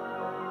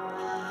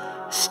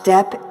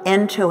 Step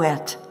into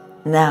it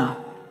now.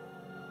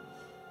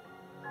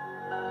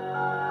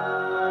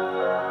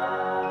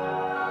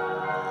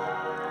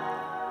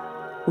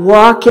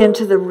 Walk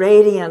into the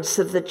radiance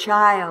of the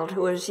child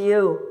who is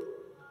you,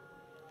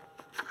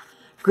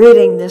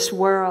 greeting this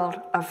world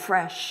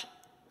afresh.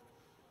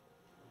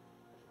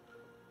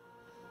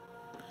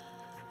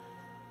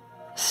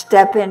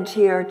 Step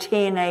into your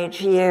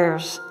teenage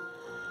years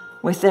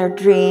with their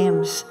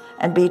dreams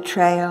and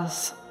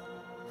betrayals.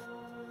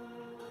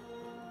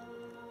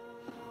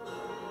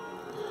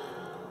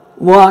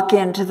 Walk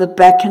into the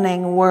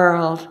beckoning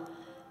world,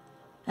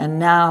 and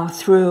now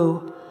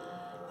through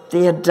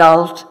the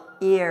adult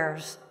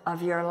years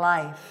of your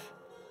life.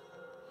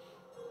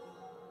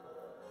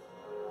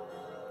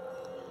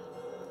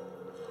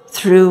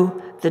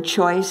 Through the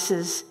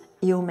choices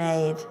you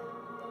made.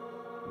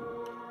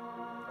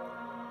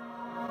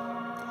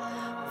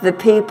 The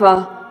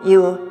people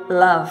you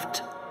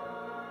loved.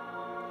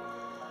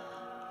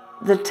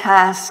 The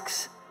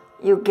tasks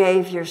you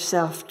gave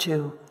yourself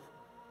to.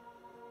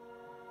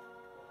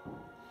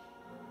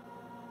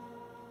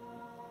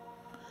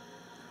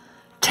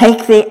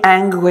 Take the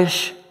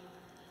anguish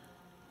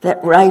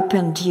that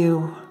ripened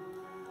you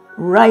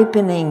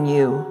ripening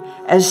you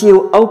as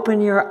you open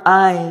your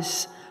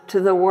eyes to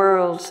the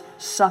world's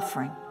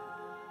suffering.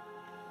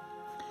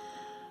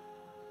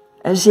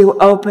 As you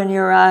open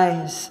your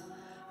eyes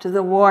to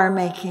the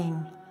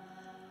war-making,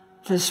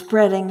 the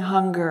spreading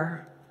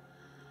hunger,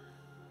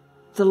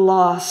 the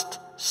lost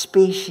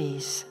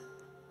species.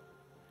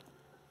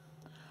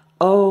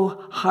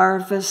 Oh,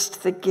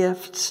 harvest the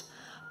gifts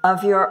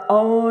of your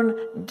own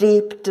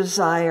deep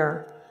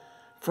desire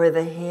for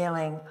the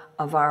healing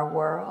of our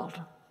world.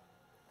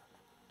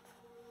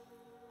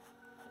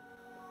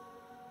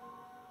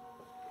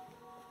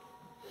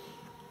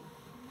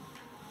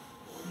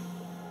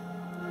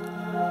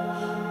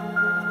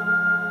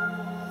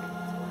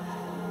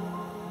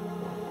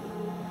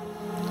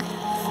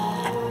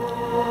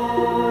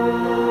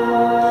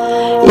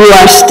 You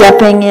are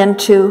stepping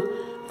into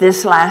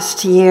this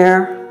last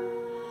year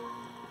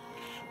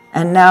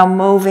and now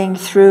moving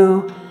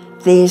through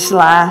these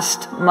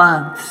last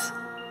months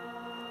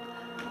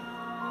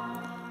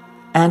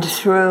and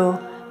through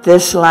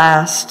this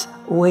last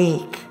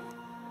week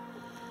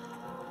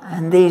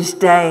and these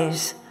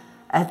days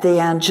at the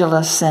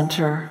Angela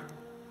Center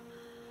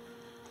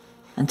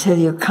until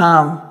you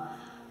come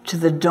to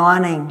the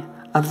dawning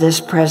of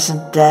this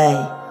present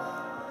day.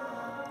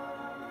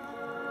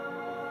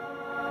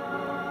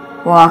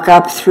 Walk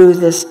up through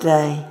this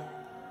day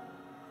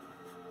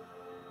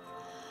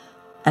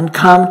and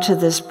come to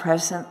this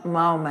present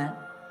moment.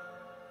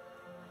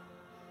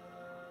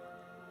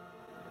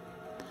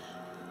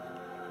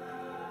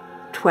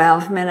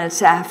 "12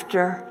 minutes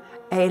after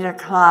 8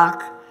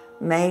 o'clock,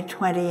 May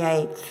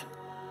 28th,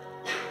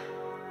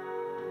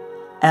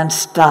 and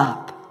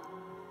stop.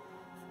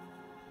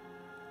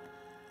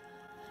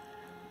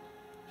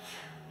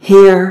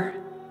 Here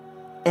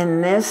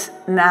in this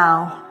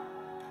now,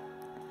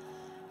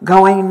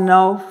 going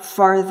no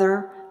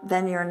further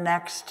than your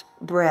next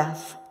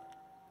breath.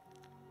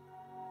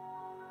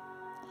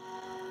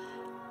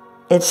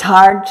 It's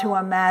hard to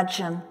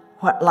imagine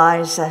what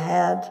lies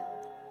ahead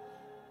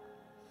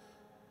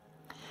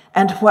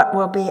and what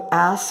will be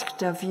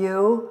asked of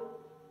you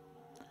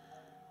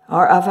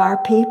or of our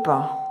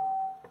people.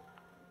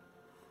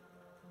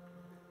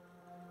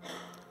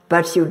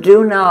 But you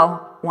do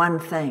know one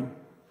thing.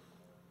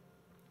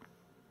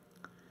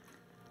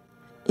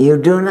 You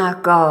do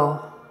not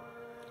go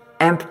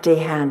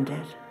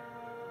empty-handed.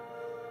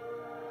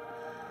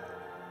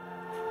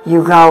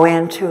 You go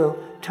into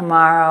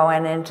tomorrow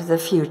and into the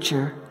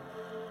future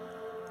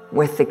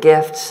with the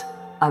gifts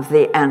of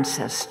the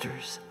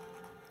ancestors.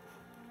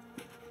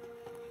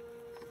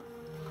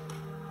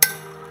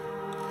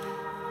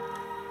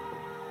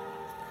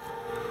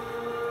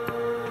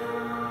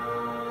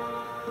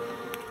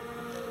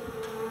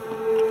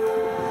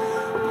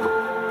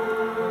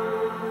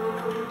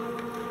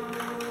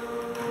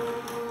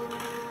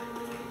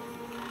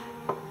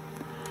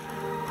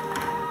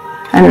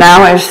 And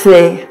now as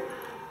the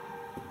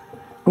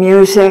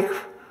music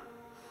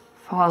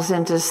falls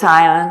into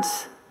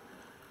silence,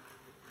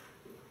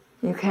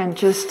 you can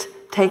just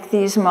take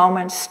these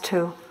moments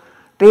to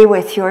be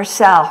with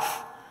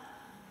yourself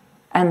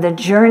and the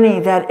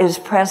journey that is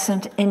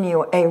present in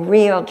you, a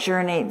real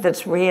journey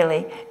that's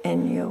really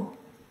in you.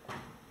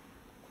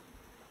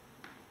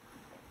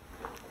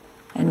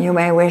 And you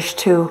may wish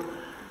to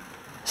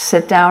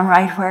sit down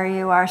right where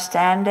you are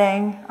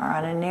standing or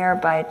on a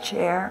nearby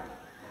chair.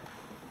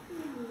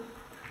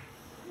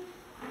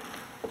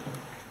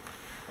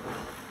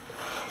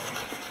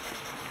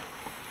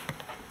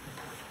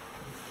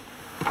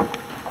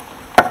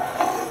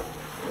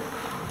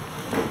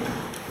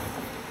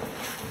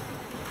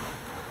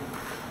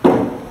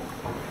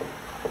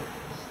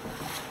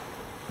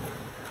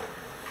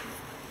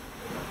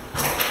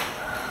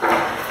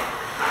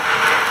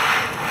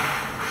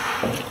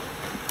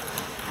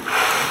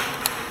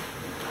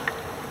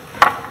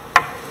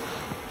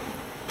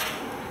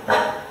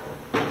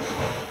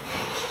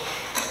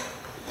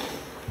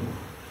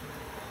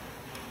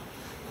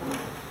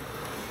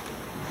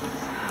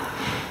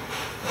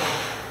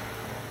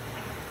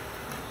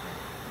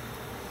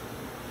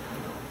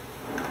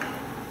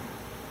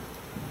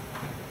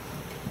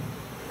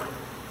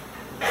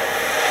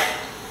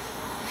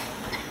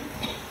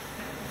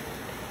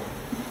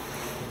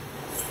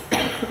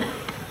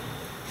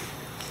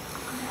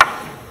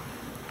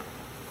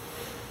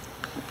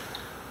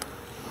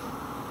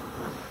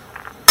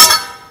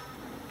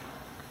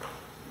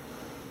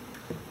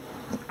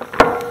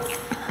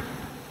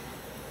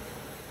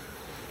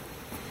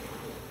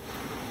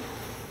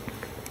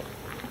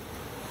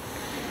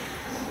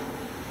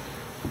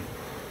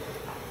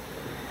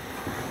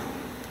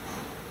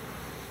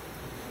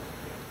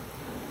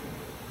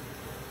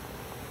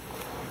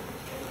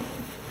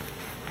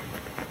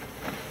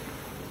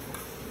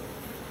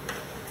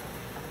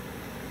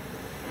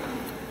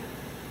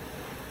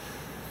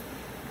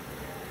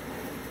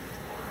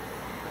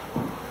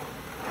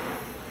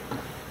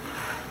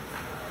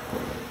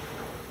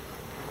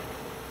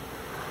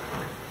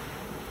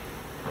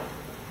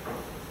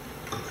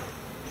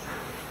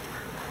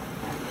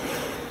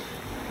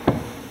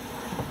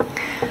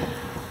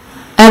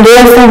 And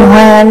if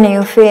and when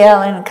you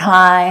feel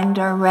inclined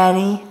or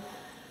ready,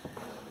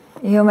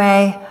 you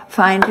may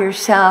find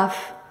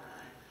yourself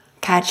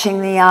catching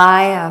the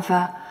eye of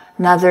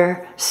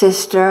another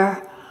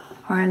sister,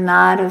 or a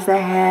nod of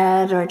the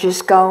head, or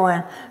just go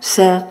and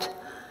sit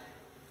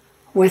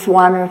with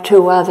one or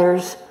two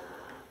others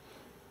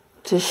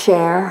to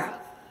share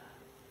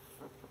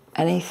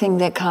anything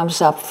that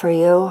comes up for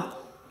you.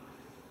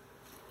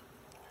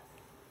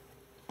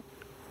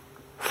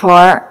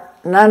 For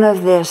none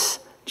of this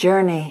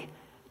journey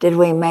did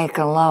we make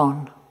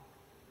alone.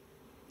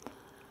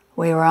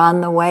 We were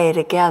on the way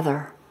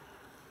together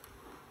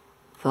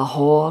the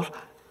whole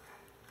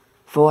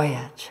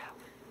voyage.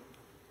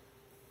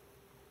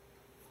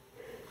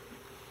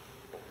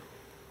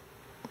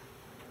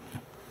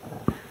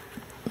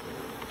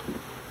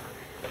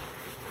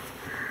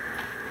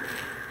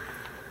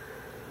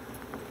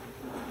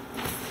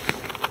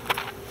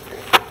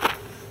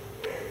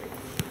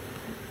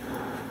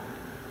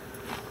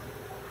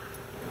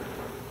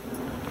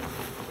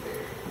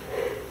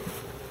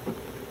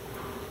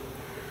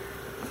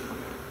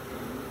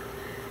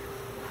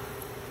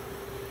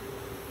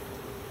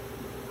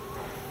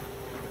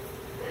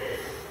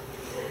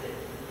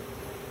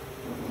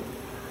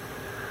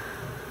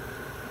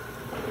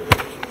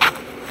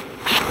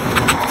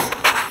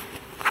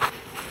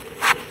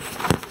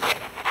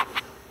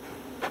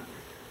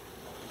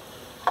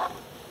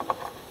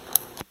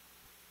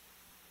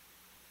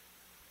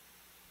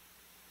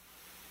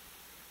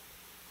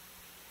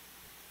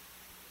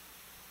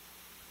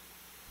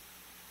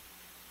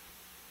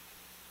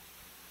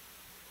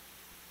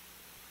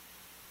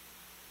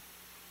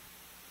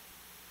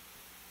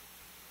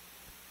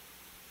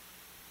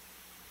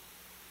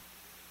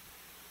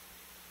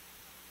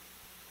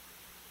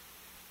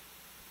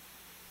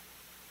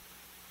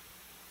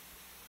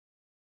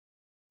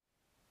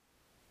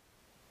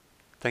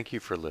 Thank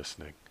you for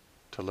listening.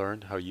 To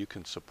learn how you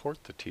can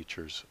support the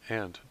teachers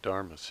and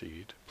Dharma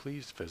Seed,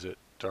 please visit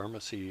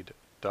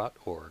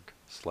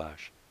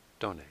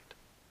dharmaseed.org/donate.